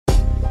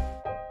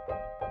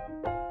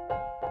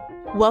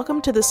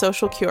Welcome to The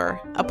Social Cure,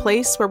 a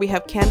place where we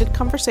have candid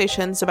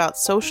conversations about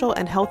social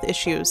and health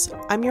issues.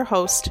 I'm your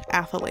host,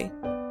 Athalie.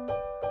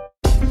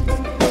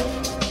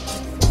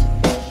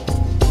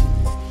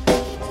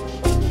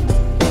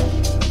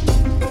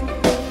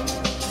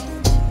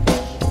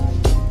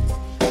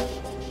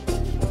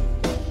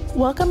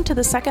 Welcome to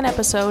the second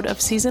episode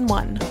of Season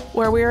 1,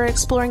 where we are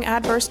exploring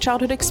adverse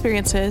childhood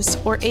experiences,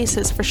 or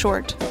ACEs for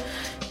short.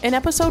 In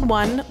Episode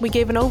 1, we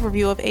gave an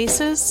overview of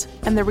ACEs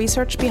and the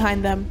research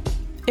behind them.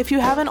 If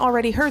you haven't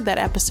already heard that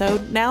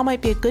episode, now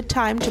might be a good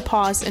time to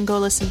pause and go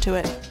listen to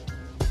it.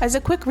 As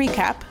a quick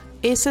recap,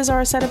 ACEs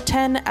are a set of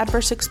 10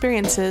 adverse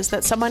experiences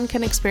that someone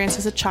can experience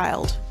as a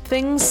child.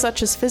 Things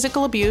such as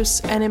physical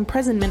abuse and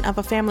imprisonment of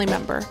a family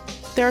member.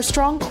 There are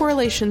strong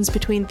correlations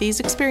between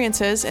these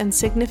experiences and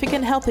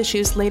significant health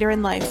issues later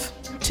in life.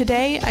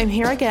 Today, I'm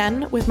here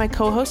again with my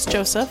co-host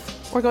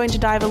Joseph. We're going to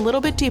dive a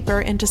little bit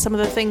deeper into some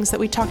of the things that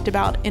we talked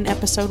about in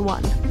Episode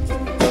 1.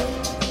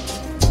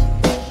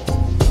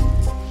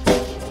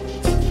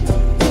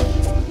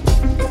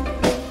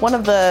 One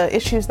of the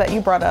issues that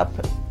you brought up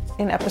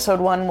in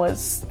Episode 1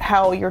 was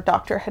how your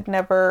doctor had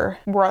never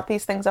brought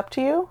these things up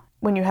to you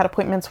when you had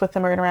appointments with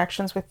them or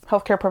interactions with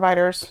healthcare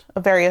providers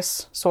of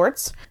various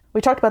sorts.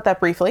 We talked about that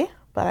briefly,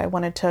 but I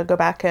wanted to go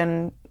back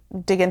and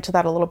dig into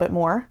that a little bit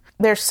more.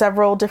 There's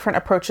several different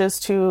approaches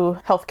to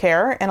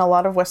healthcare, and a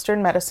lot of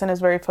Western medicine is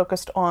very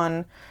focused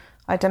on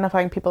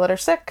identifying people that are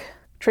sick,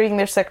 treating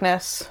their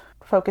sickness,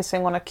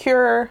 focusing on a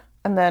cure,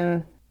 and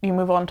then you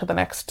move on to the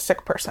next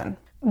sick person.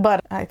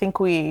 But I think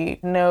we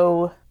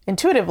know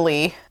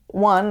intuitively,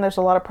 one, there's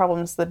a lot of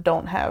problems that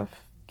don't have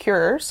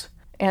cures,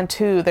 and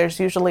two, there's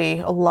usually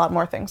a lot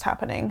more things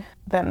happening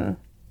than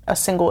a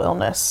single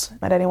illness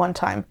at any one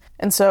time.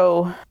 And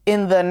so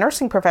in the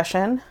nursing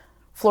profession,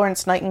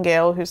 Florence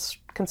Nightingale, who's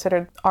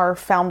considered our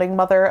founding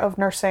mother of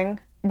nursing,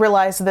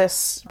 realized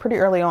this pretty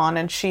early on,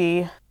 and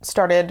she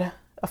started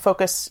a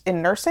focus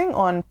in nursing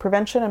on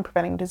prevention and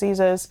preventing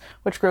diseases,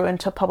 which grew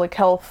into public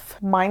health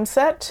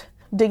mindset,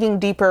 digging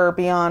deeper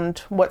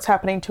beyond what's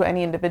happening to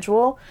any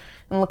individual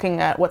and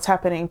looking at what's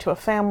happening to a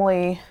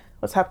family,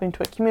 what's happening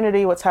to a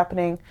community, what's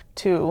happening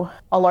to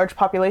a large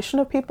population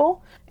of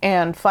people,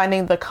 and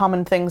finding the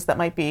common things that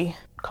might be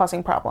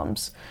causing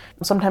problems.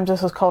 Sometimes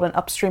this is called an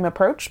upstream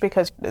approach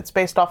because it's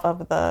based off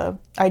of the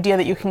idea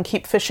that you can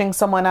keep fishing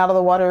someone out of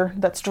the water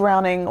that's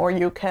drowning, or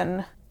you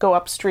can go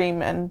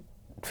upstream and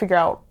figure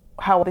out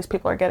how these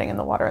people are getting in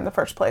the water in the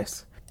first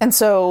place. And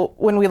so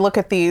when we look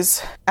at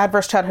these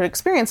adverse childhood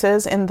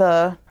experiences in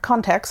the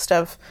context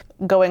of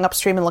going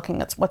upstream and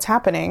looking at what's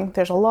happening,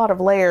 there's a lot of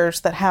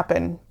layers that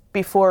happen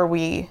before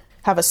we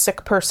have a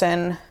sick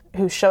person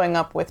who's showing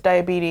up with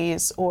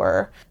diabetes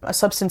or a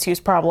substance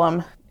use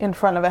problem in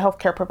front of a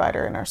healthcare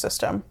provider in our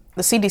system.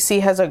 The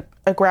CDC has a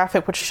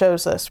graphic which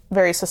shows this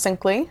very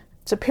succinctly.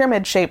 It's a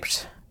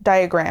pyramid-shaped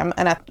diagram,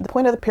 and at the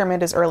point of the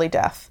pyramid is early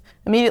death.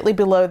 Immediately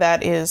below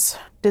that is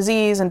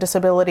disease and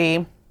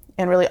disability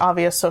and really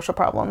obvious social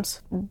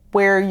problems.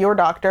 Where your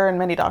doctor and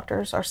many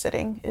doctors are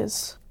sitting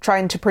is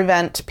trying to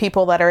prevent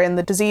people that are in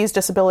the disease,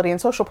 disability,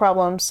 and social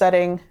problems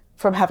setting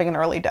from having an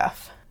early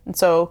death. And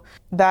so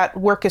that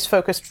work is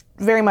focused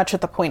very much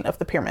at the point of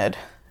the pyramid,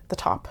 at the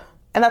top.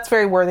 And that's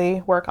very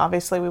worthy work.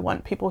 Obviously, we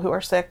want people who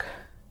are sick,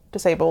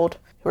 disabled,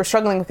 who are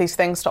struggling with these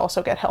things to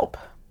also get help.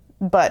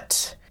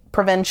 But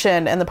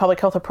prevention and the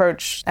public health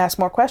approach ask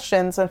more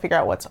questions and figure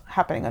out what's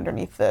happening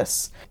underneath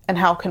this and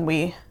how can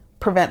we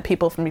prevent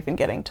people from even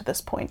getting to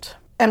this point.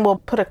 And we'll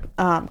put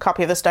a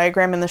copy of this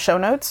diagram in the show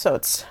notes so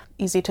it's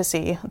easy to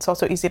see. It's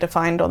also easy to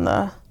find on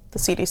the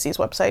CDC's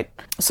website.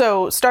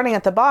 So starting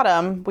at the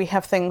bottom, we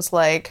have things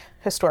like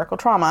historical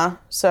trauma.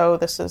 So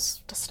this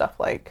is just stuff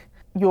like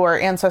your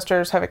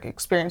ancestors have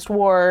experienced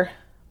war,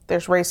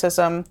 there's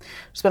racism.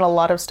 There's been a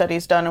lot of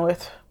studies done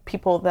with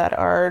people that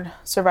are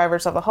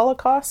survivors of the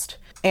Holocaust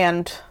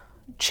and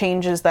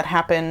changes that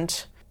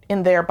happened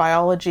in their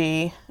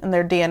biology and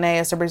their DNA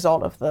as a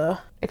result of the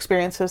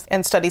experiences.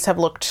 And studies have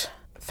looked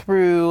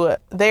through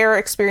their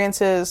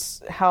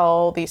experiences,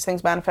 how these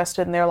things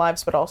manifested in their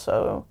lives, but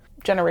also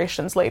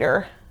generations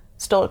later,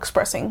 still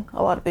expressing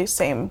a lot of these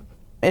same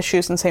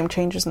issues and same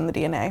changes in the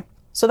DNA.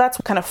 So that's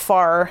kind of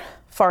far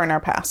in our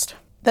past.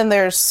 Then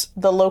there's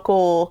the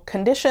local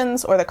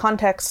conditions or the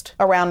context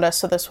around us.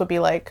 So this would be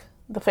like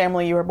the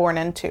family you were born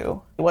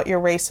into, what your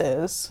race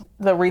is,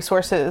 the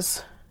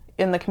resources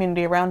in the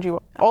community around you.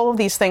 All of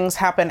these things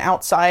happen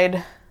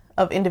outside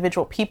of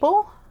individual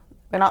people.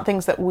 They're not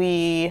things that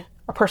we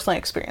are personally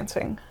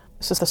experiencing.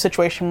 This is the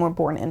situation we're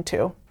born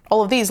into.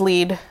 All of these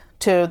lead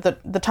to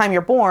the time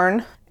you're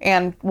born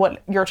and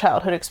what your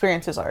childhood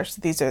experiences are.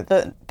 So these are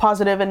the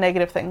positive and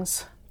negative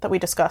things that we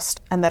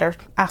discussed and that are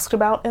asked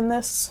about in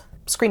this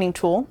screening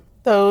tool.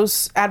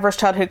 Those adverse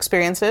childhood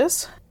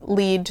experiences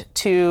lead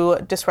to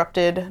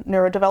disrupted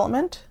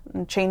neurodevelopment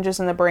and changes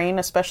in the brain,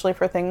 especially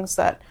for things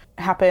that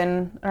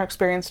happen or are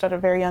experienced at a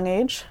very young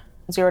age,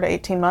 0 to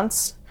 18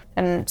 months.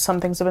 And some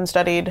things have been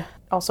studied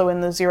also in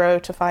the 0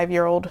 to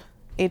 5-year-old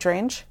age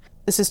range.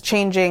 This is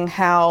changing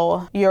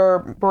how your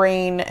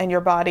brain and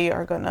your body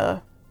are going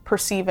to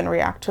perceive and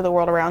react to the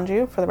world around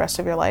you for the rest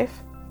of your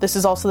life. This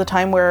is also the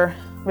time where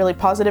really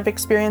positive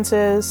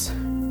experiences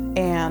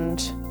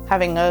and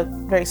having a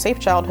very safe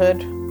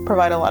childhood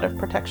provide a lot of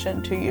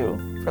protection to you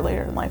for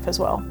later in life as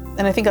well.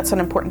 And I think that's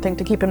an important thing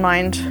to keep in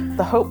mind.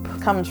 The hope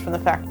comes from the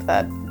fact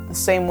that the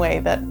same way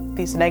that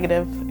these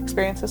negative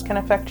experiences can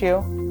affect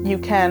you, you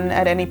can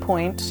at any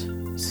point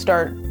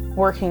start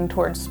working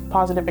towards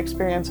positive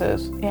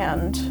experiences,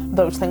 and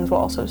those things will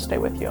also stay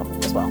with you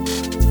as well.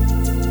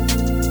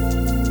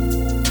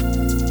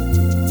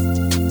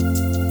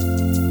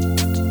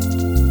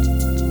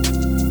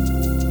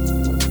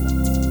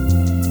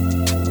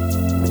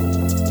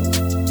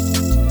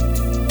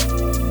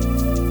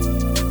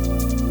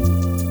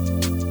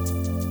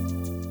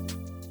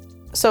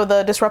 So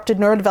the disrupted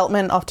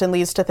neurodevelopment often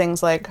leads to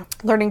things like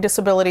learning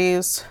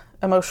disabilities,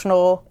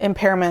 emotional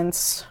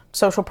impairments,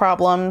 social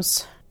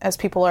problems as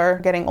people are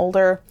getting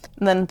older,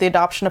 and then the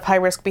adoption of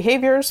high-risk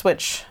behaviors,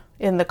 which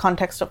in the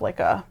context of like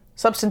a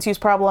substance use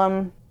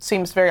problem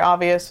seems very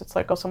obvious. It's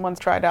like, oh, someone's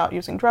tried out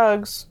using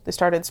drugs, they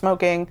started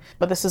smoking,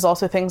 but this is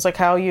also things like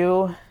how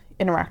you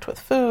interact with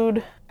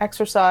food,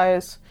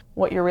 exercise,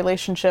 what your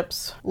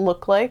relationships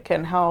look like,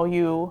 and how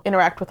you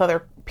interact with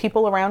other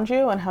people around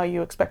you, and how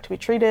you expect to be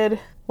treated,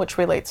 which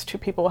relates to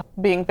people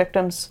being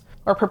victims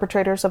or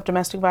perpetrators of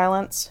domestic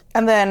violence.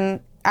 And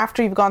then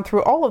after you've gone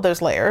through all of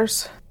those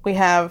layers, we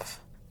have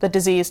the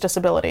disease,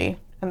 disability,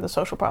 and the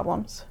social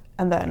problems.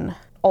 And then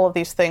all of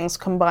these things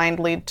combined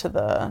lead to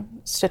the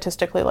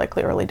statistically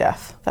likely early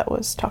death that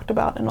was talked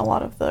about in a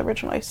lot of the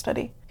original ACE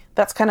study.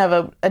 That's kind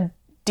of a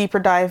deeper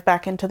dive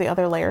back into the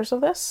other layers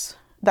of this.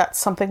 That's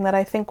something that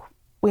I think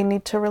we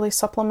need to really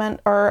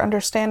supplement our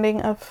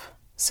understanding of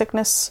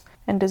sickness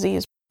and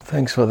disease.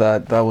 Thanks for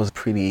that. That was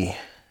pretty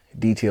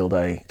detailed.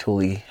 I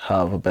totally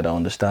have a better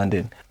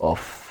understanding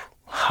of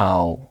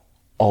how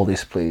all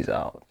this plays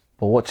out.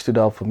 But what stood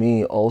out for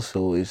me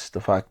also is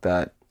the fact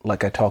that,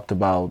 like I talked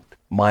about,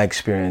 my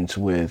experience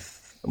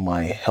with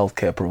my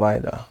healthcare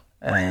provider,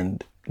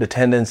 and the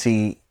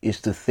tendency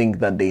is to think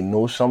that they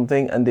know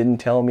something and didn't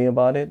tell me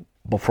about it.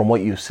 But from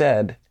what you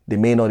said, they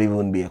may not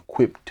even be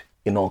equipped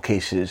in all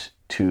cases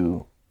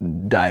to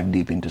dive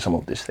deep into some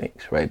of these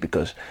things, right?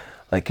 Because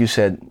like you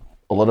said,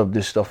 a lot of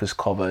this stuff is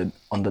covered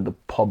under the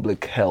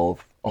public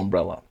health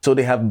umbrella. So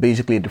they have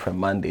basically a different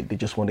mandate. They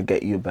just want to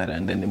get you better,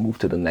 and then they move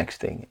to the next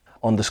thing.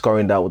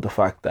 Underscoring that with the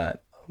fact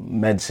that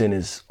medicine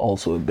is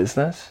also a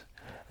business.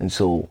 And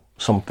so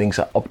some things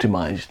are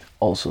optimized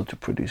also to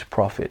produce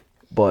profit.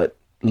 But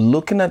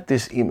looking at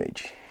this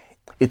image,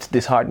 it's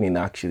disheartening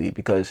actually,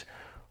 because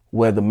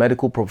where the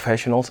medical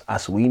professionals,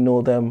 as we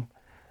know them,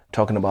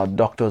 talking about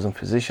doctors and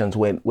physicians,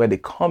 where they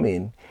come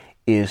in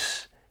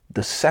is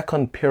the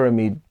second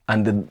pyramid,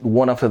 and the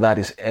one after that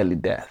is early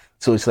death.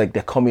 So it's like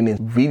they're coming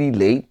in really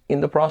late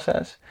in the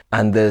process,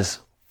 and there's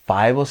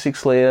 5 or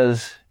 6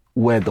 layers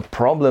where the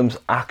problems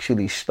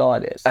actually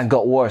started and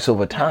got worse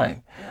over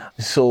time.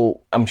 So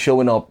I'm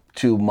showing up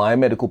to my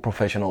medical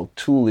professional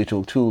too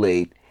little, too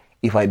late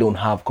if I don't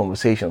have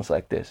conversations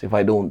like this, if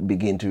I don't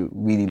begin to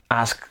really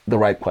ask the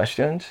right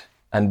questions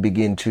and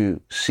begin to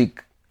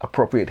seek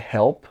appropriate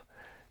help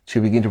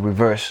to begin to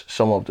reverse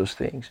some of those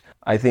things.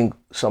 I think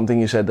something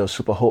you said that was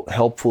super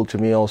helpful to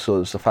me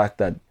also is the fact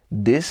that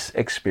these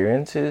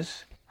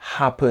experiences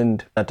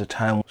happened at the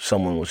time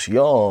someone was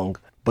young,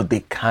 but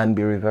they can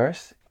be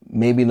reversed.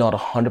 Maybe not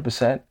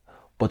 100%,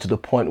 but to the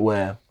point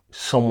where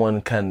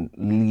someone can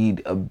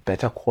lead a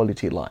better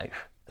quality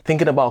life.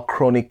 Thinking about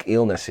chronic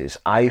illnesses,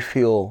 I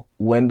feel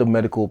when the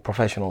medical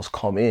professionals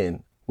come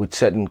in with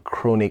certain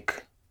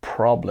chronic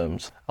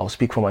problems, I'll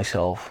speak for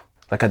myself,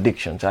 like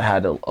addictions. I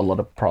had a lot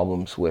of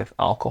problems with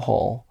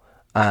alcohol,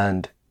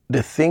 and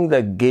the thing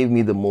that gave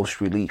me the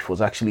most relief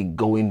was actually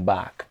going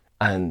back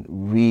and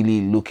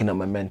really looking at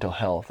my mental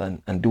health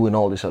and doing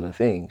all these other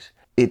things.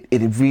 It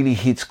really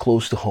hits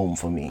close to home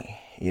for me.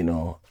 You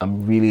know,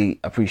 I'm really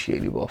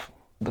appreciative of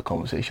the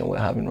conversation we're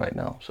having right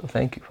now. So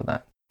thank you for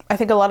that. I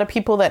think a lot of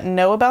people that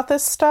know about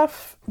this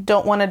stuff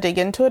don't want to dig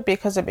into it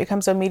because it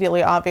becomes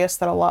immediately obvious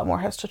that a lot more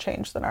has to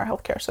change than our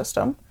healthcare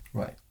system.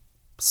 Right.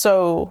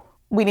 So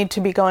we need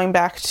to be going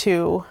back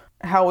to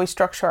how we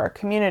structure our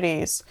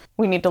communities.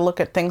 We need to look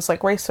at things like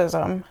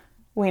racism.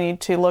 We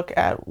need to look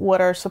at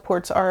what our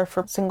supports are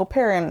for single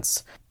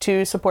parents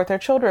to support their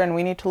children.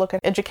 We need to look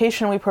at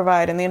education we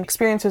provide and the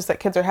experiences that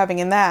kids are having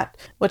in that,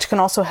 which can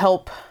also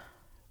help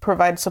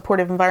provide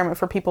supportive environment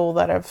for people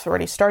that have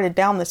already started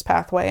down this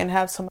pathway and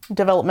have some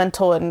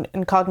developmental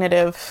and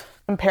cognitive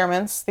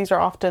impairments. These are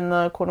often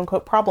the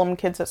quote-unquote problem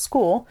kids at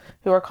school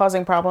who are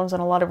causing problems,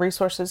 and a lot of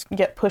resources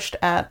get pushed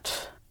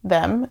at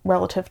them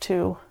relative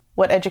to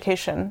what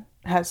education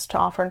has to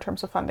offer in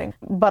terms of funding.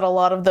 But a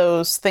lot of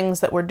those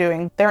things that we're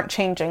doing, they aren't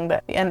changing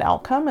the end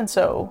outcome. And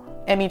so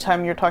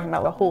anytime you're talking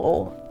about a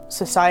whole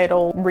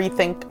societal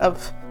rethink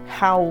of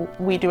how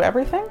we do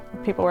everything,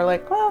 people are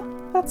like, well,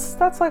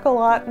 that's like a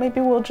lot.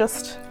 Maybe we'll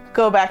just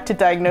go back to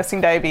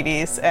diagnosing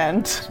diabetes,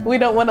 and we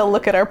don't want to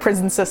look at our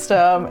prison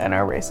system and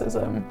our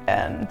racism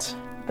and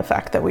the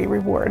fact that we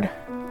reward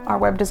our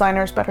web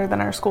designers better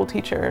than our school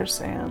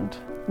teachers, and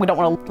we don't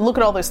want to look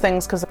at all those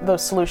things because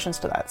those solutions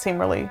to that seem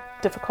really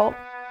difficult.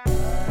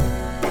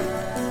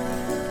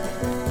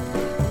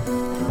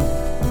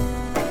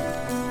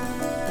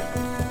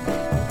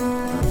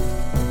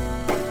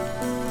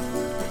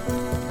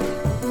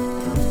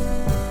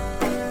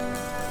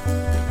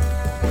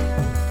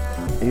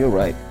 You're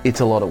right.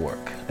 It's a lot of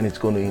work, and it's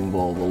going to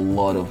involve a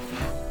lot of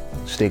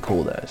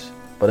stakeholders.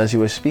 But as you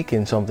were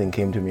speaking, something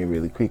came to me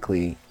really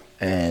quickly,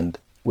 and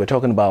we're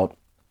talking about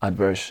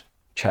adverse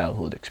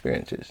childhood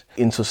experiences.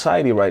 In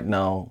society right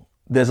now,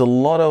 there's a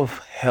lot of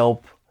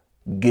help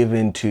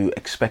given to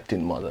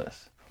expectant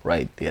mothers,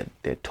 right?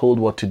 They're told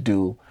what to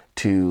do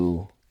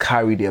to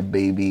carry their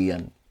baby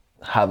and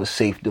have a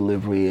safe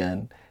delivery,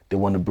 and they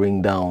want to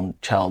bring down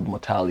child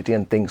mortality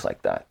and things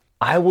like that.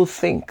 I would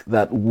think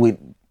that with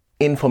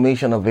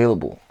information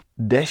available,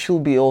 there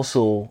should be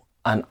also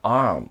an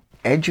arm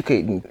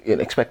educating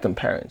expectant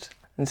parents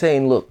and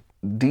saying, look,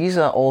 these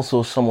are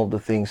also some of the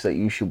things that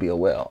you should be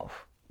aware of.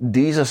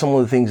 These are some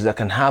of the things that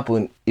can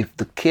happen if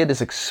the kid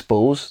is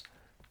exposed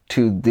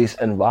to this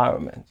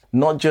environment.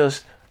 Not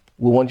just,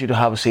 we want you to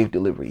have a safe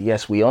delivery.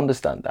 Yes, we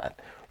understand that.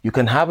 You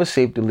can have a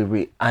safe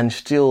delivery and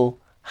still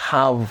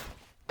have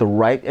the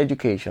right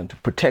education to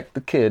protect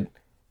the kid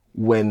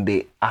when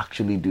they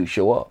actually do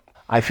show up.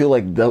 I feel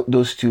like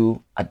those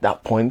two at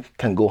that point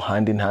can go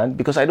hand in hand,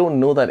 because I don't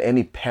know that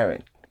any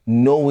parent,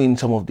 knowing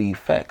some of the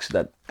effects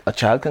that a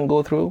child can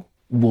go through,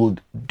 would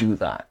do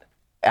that.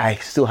 I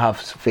still have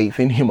faith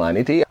in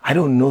humanity. I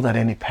don't know that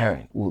any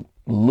parent will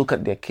look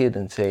at their kid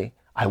and say,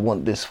 I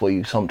want this for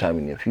you sometime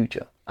in your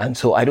future. And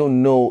so I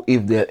don't know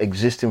if there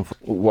existing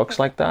works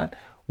like that,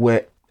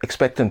 where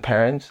expectant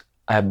parents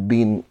have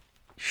been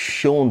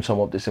shown some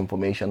of this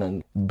information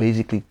and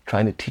basically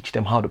trying to teach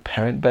them how to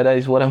parent better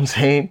is what I'm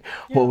saying,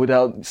 but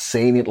without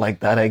saying it like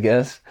that, I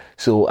guess.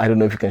 So I don't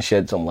know if you can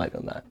shed some light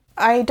on that.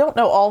 I don't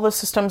know all the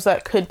systems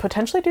that could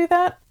potentially do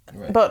that,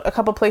 right. But a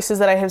couple places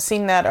that I have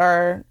seen that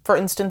are, for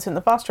instance, in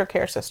the foster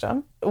care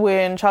system,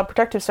 when Child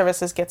Protective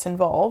Services gets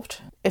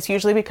involved, it's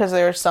usually because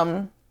there's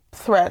some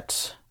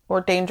threat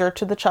or danger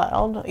to the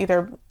child,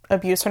 either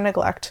abuse or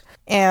neglect,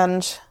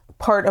 and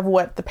part of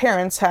what the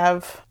parents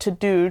have to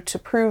do to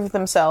prove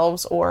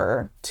themselves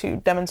or to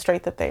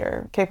demonstrate that they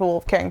are capable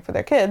of caring for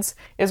their kids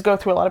is go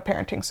through a lot of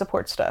parenting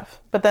support stuff.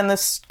 But then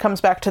this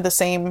comes back to the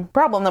same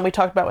problem that we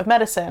talked about with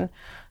medicine,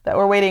 that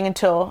we're waiting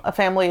until a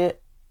family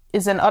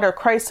is in utter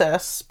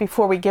crisis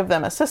before we give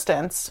them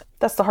assistance.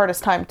 That's the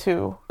hardest time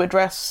to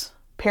address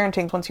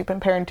parenting, once you've been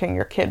parenting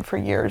your kid for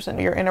years and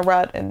you're in a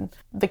rut and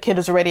the kid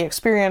has already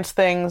experienced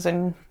things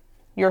and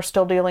you're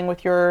still dealing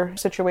with your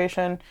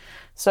situation.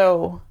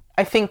 So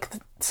I think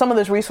some of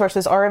those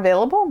resources are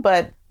available,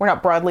 but we're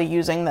not broadly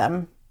using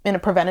them in a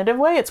preventative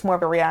way. It's more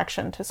of a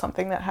reaction to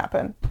something that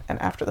happened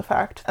and after the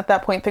fact. At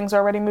that point, things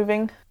are already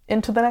moving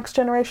into the next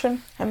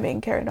generation and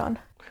being carried on.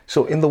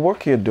 So in the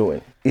work you're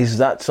doing, is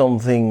that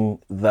something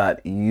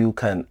that you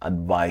can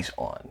advise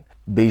on?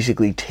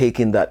 Basically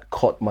taking that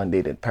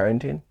court-mandated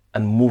parenting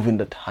and moving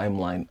the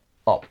timeline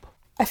up?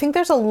 I think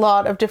there's a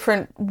lot of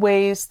different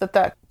ways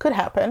that could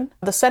happen.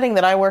 The setting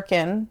that I work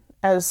in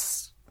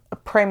as a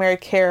primary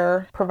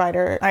care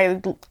provider,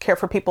 I care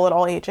for people at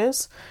all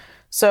ages.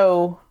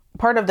 So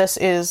part of this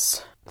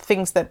is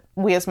things that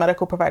we as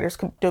medical providers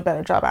could do a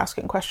better job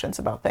asking questions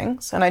about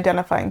things and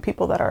identifying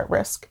people that are at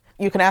risk.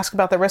 You can ask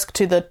about the risk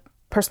to the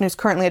person who's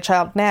currently a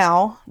child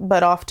now,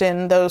 but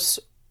often those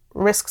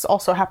risks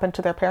also happen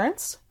to their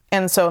parents.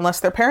 And so unless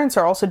their parents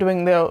are also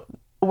doing the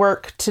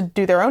work to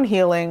do their own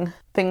healing,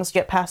 things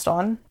get passed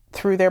on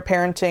through their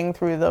parenting,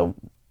 through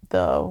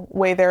the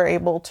way they're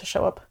able to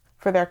show up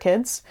for their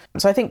kids.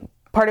 So I think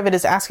part of it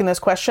is asking those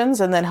questions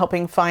and then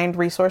helping find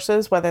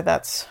resources, whether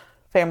that's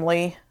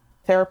family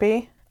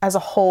therapy. As a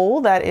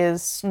whole, that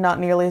is not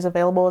nearly as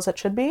available as it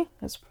should be,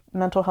 as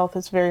mental health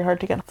is very hard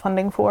to get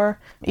funding for.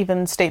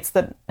 Even states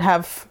that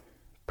have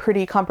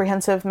pretty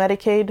comprehensive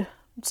Medicaid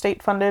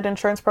state-funded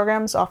insurance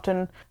programs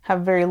often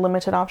have very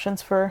limited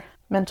options for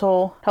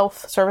mental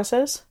health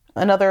services.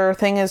 Another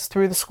thing is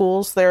through the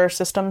schools, there are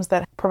systems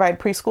that provide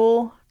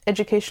preschool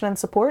education and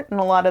support, and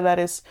a lot of that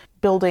is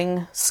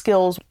building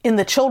skills in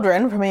the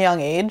children from a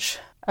young age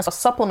as a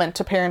supplement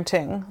to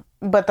parenting,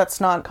 but that's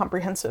not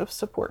comprehensive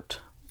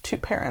support to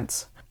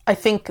parents. I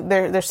think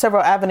there's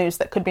several avenues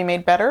that could be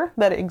made better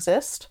that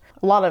exist.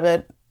 A lot of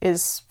it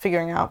is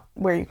figuring out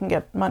where you can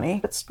get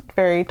money. It's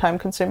very time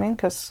consuming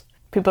because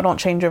people don't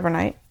change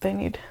overnight. They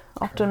need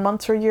often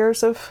months or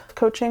years of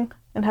coaching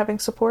and having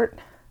support.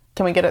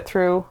 Can we get it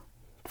through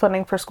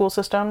funding for school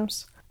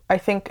systems? I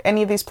think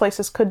any of these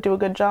places could do a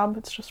good job.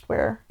 It's just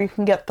where you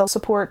can get the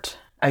support.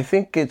 I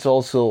think it's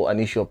also an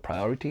issue of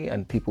priority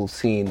and people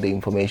seeing the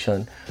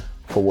information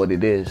for what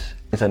it is.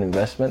 It's an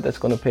investment that's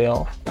going to pay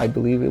off. I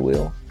believe it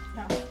will.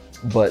 Yeah.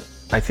 But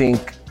I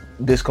think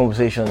these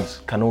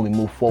conversations can only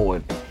move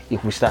forward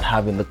if we start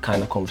having the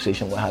kind of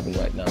conversation we're having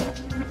right now.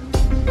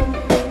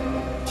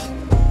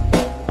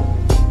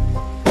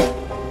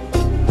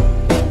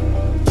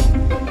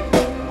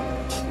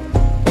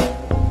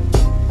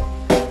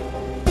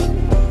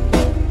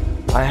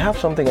 have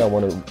something I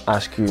want to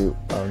ask you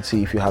and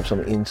see if you have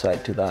some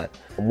insight to that.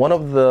 One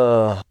of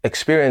the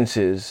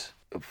experiences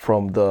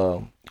from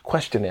the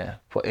questionnaire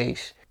for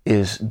ACE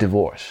is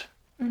divorce,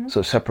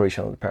 so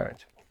separation of the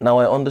parents. Now,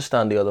 I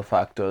understand the other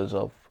factors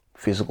of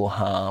physical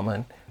harm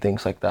and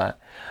things like that,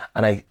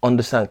 and I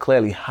understand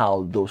clearly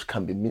how those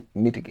can be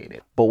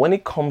mitigated. But when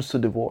it comes to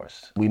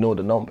divorce, we know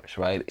the numbers,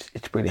 right?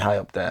 It's pretty high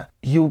up there.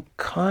 You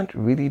can't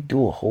really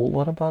do a whole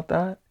lot about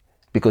that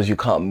because you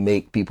can't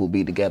make people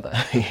be together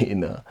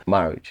in a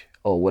marriage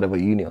or whatever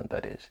union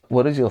that is.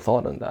 What is your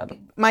thought on that?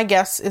 My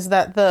guess is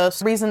that the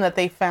reason that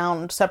they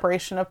found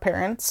separation of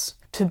parents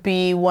to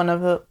be one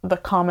of the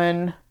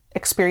common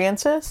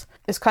experiences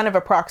is kind of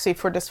a proxy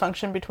for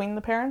dysfunction between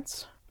the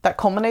parents that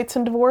culminates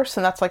in divorce,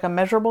 and that's like a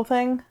measurable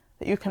thing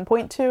that you can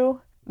point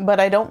to. But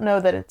I don't know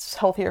that it's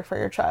healthier for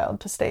your child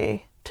to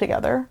stay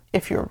together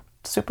if you're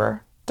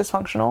super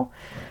dysfunctional.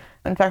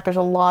 In fact, there's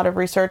a lot of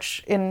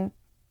research in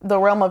the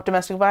realm of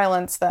domestic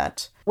violence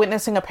that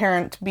witnessing a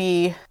parent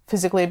be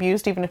physically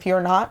abused, even if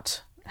you're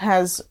not,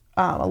 has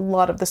a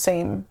lot of the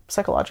same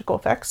psychological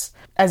effects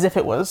as if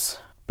it was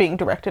being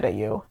directed at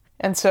you.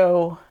 And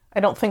so I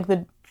don't think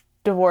the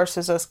divorce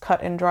is as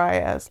cut and dry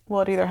as,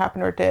 well, it either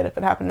happened or it did. If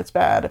it happened, it's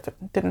bad. If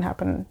it didn't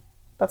happen,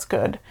 that's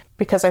good.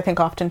 Because I think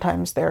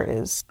oftentimes there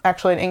is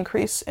actually an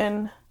increase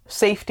in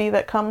safety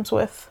that comes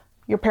with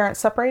your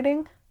parents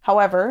separating.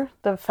 However,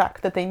 the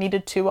fact that they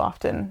needed to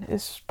often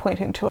is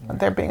pointing to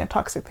there being a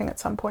toxic thing at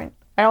some point.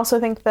 I also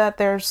think that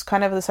there's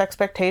kind of this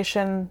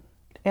expectation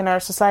in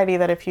our society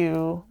that if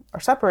you are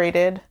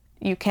separated,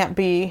 you can't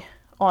be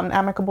on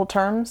amicable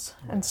terms.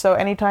 And so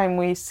anytime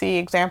we see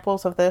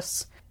examples of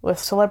this with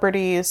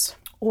celebrities,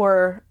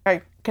 or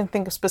I can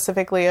think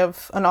specifically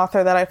of an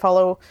author that I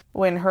follow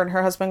when her and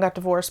her husband got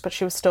divorced, but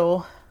she was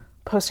still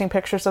posting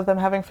pictures of them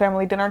having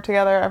family dinner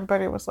together.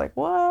 Everybody was like,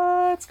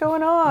 what's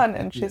going on?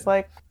 And she's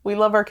like, we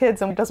love our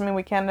kids, and it doesn't mean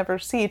we can never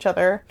see each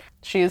other.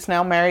 She is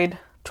now married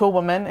to a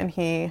woman, and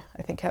he,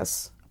 I think,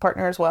 has a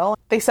partner as well.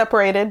 They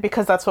separated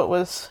because that's what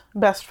was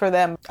best for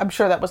them. I'm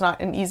sure that was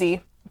not an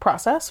easy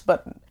process,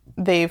 but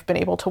they've been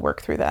able to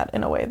work through that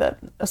in a way that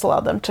has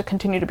allowed them to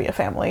continue to be a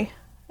family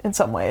in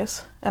some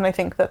ways. And I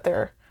think that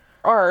there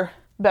are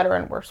better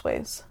and worse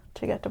ways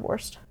to get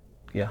divorced.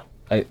 Yeah,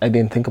 I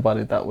didn't think about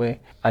it that way.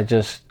 I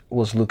just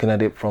was looking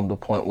at it from the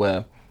point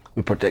where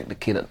we protect the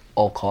kid at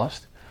all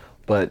costs,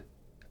 but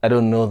I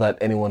don't know that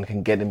anyone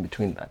can get in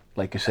between that.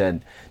 Like you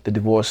said, the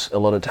divorce a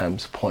lot of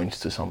times points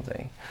to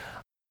something.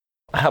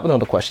 I have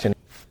another question.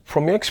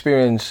 From your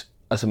experience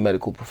as a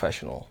medical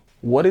professional,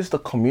 what is the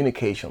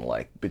communication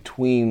like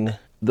between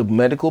the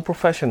medical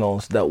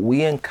professionals that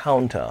we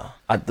encounter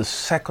at the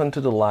second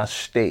to the last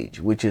stage,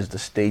 which is the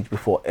stage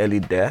before early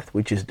death,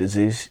 which is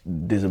disease,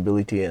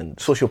 disability, and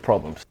social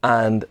problems,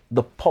 and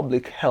the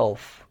public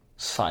health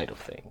side of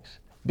things?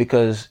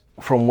 Because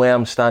from where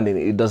I'm standing,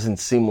 it doesn't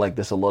seem like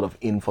there's a lot of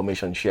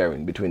information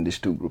sharing between these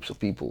two groups of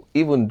people,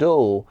 even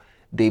though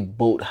they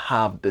both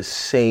have the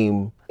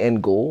same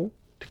end goal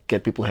to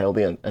get people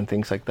healthy and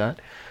things like that.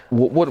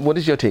 What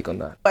is your take on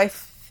that? I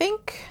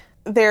think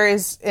there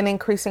is an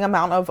increasing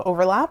amount of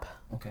overlap.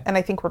 Okay. And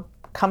I think we're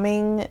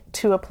coming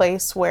to a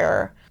place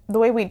where the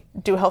way we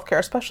do healthcare,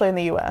 especially in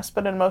the US,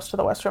 but in most of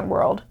the Western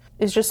world,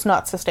 is just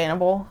not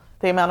sustainable.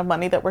 The amount of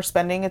money that we're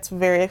spending, it's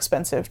very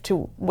expensive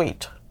to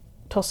wait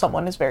till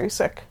someone is very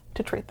sick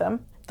to treat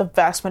them. The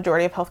vast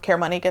majority of healthcare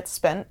money gets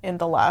spent in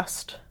the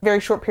last very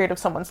short period of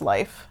someone's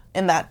life.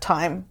 In that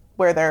time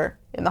where they're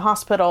in the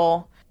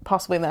hospital,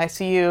 possibly in the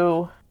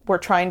ICU, we're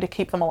trying to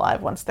keep them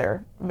alive once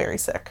they're very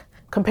sick,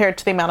 compared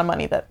to the amount of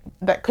money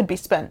that could be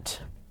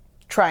spent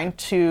trying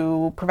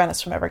to prevent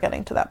us from ever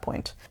getting to that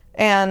point.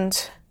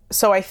 And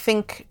so I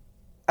think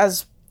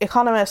as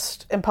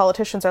economists and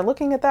politicians are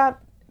looking at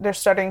that, there's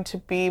starting to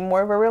be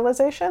more of a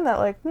realization that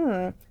like,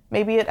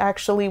 maybe it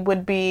actually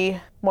would be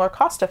more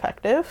cost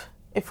effective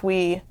if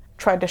we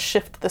tried to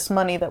shift this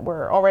money that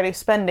we're already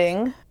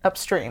spending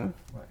upstream.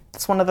 Right.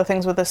 It's one of the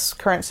things with this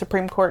current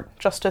Supreme Court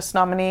justice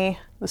nominee,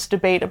 this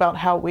debate about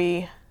how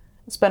we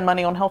spend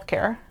money on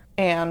healthcare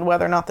and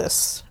whether or not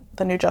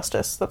the new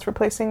justice that's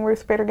replacing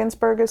Ruth Bader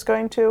Ginsburg is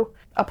going to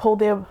uphold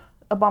the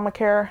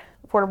Obamacare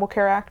Affordable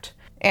Care Act.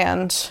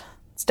 And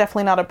it's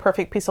definitely not a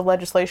perfect piece of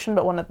legislation,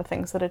 but one of the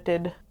things that it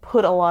did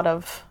put a lot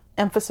of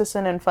emphasis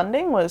in and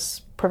funding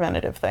was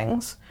preventative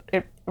things.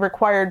 It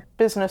required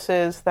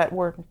businesses that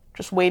were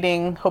just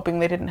waiting, hoping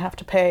they didn't have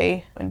to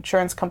pay,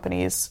 insurance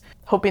companies,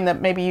 hoping that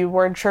maybe you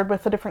were insured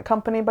with a different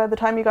company by the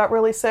time you got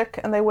really sick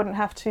and they wouldn't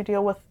have to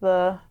deal with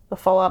the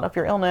fallout of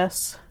your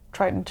illness,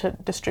 trying to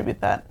distribute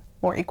that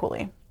more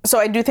equally. So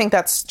I do think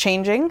that's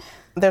changing.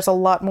 There's a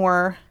lot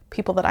more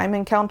people that I'm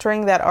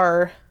encountering that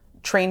are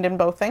trained in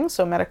both things.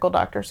 So medical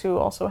doctors who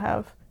also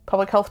have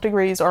public health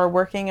degrees are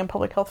working in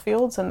public health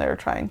fields, and they're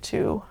trying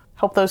to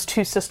help those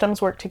two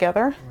systems work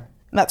together. Right.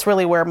 And that's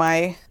really where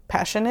my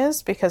passion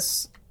is,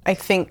 because I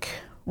think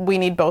we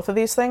need both of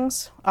these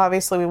things.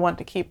 Obviously, we want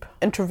to keep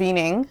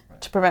intervening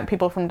to prevent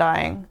people from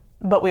dying,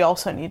 but we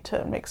also need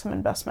to make some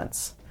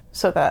investments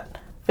so that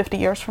 50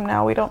 years from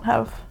now, we don't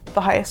have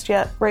the highest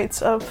yet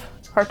rates of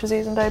heart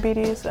disease and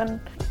diabetes and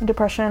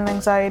depression and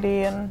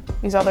anxiety and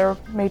these other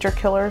major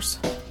killers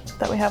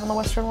that we have in the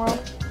Western world.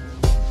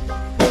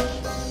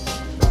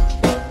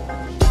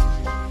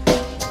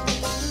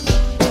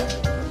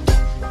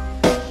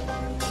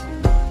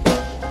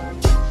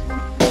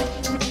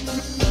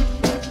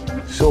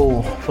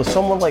 So for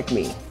someone like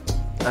me,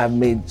 I've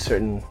made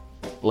certain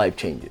life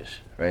changes,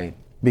 right?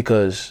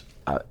 Because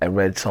I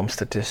read some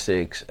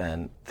statistics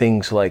and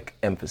things like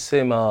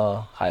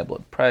emphysema, high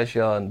blood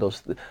pressure, and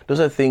those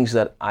are things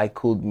that I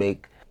could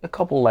make a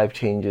couple life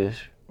changes,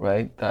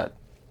 right? That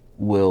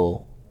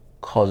will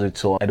cause it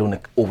so I don't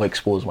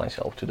overexpose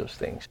myself to those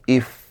things.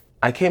 If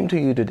I came to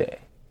you today,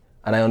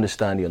 and I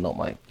understand you're not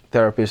my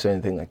therapist or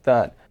anything like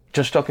that,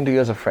 just talking to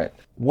you as a friend,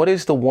 what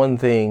is the one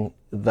thing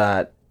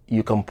that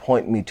you can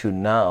point me to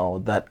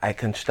now that I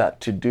can start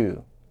to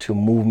do to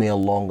move me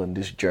along on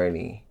this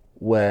journey,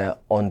 where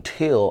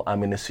until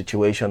I'm in a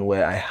situation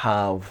where I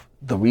have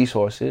the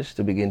resources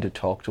to begin to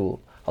talk to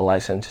a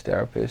licensed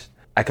therapist,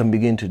 I can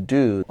begin to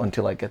do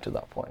until I get to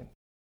that point?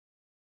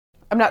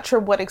 I'm not sure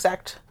what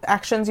exact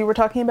actions you were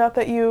talking about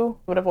that you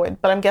would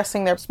avoid, but I'm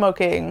guessing they're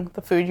smoking,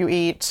 the food you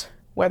eat,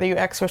 whether you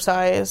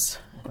exercise.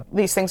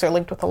 These things are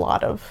linked with a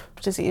lot of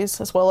disease,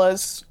 as well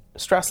as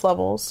stress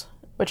levels,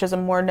 which is a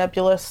more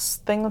nebulous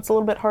thing that's a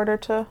little bit harder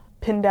to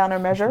pin down or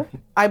measure.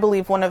 I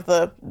believe one of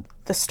the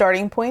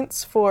starting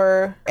points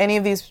for any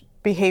of these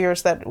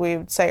behaviors that we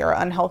would say are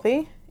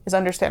unhealthy is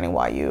understanding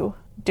why you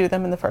do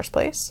them in the first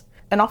place.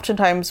 And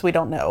oftentimes we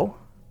don't know,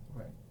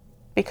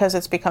 because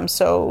it's become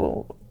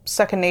so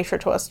second nature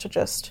to us to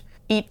just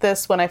eat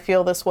this when I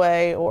feel this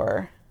way,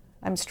 or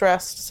I'm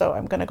stressed, so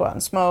I'm going to go out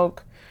and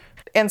smoke.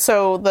 And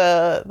so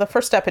the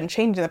first step in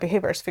changing the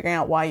behavior is figuring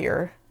out why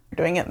you're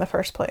doing it in the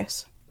first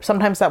place.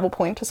 Sometimes that will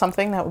point to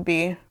something that would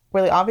be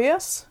really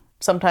obvious.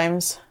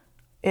 Sometimes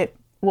it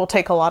will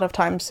take a lot of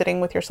time sitting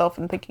with yourself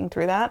and thinking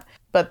through that.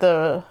 But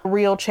the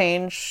real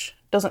change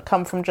doesn't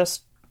come from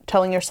just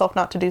telling yourself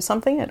not to do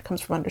something. It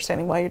comes from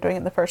understanding why you're doing it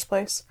in the first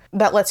place.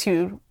 That lets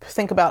you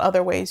think about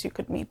other ways you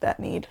could meet that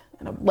need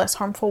in a less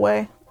harmful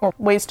way, or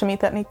ways to meet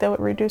that need that would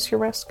reduce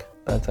your risk.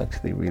 That's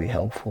actually really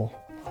helpful.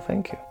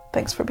 Thank you.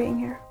 Thanks for being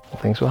here.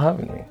 Thanks for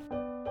having me.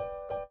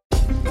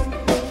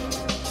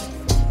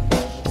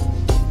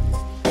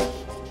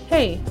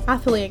 Hey,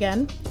 Athalie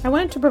again. I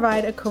wanted to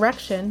provide a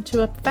correction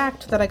to a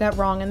fact that I got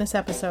wrong in this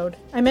episode.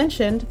 I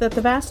mentioned that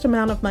the vast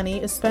amount of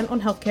money is spent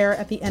on healthcare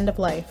at the end of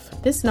life.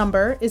 This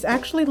number is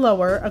actually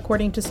lower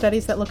according to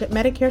studies that look at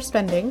Medicare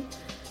spending.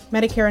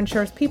 Medicare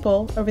insures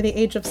people over the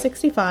age of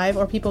 65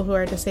 or people who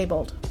are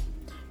disabled.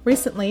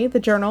 Recently, the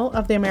Journal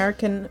of the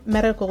American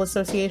Medical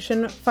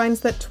Association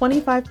finds that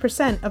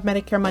 25% of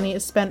Medicare money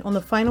is spent on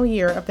the final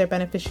year of their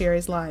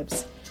beneficiaries'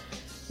 lives.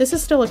 This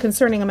is still a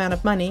concerning amount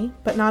of money,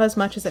 but not as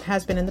much as it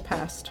has been in the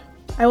past.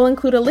 I will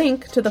include a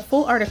link to the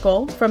full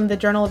article from the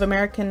Journal of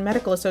American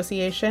Medical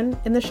Association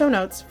in the show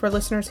notes for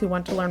listeners who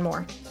want to learn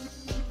more.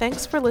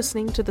 Thanks for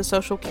listening to The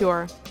Social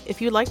Cure.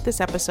 If you liked this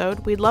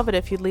episode, we'd love it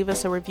if you'd leave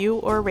us a review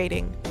or a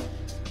rating.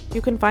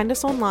 You can find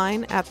us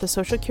online at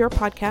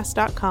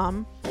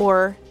thesocialcurepodcast.com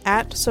or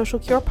at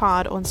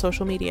socialcurepod on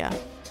social media.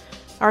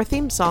 Our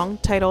theme song,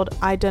 titled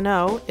I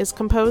Dunno, is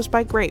composed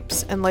by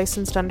Grapes and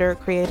licensed under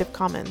Creative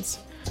Commons.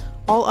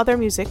 All other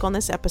music on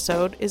this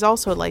episode is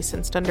also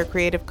licensed under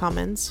Creative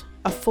Commons.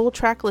 A full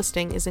track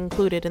listing is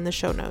included in the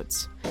show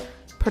notes.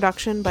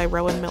 Production by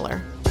Rowan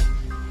Miller.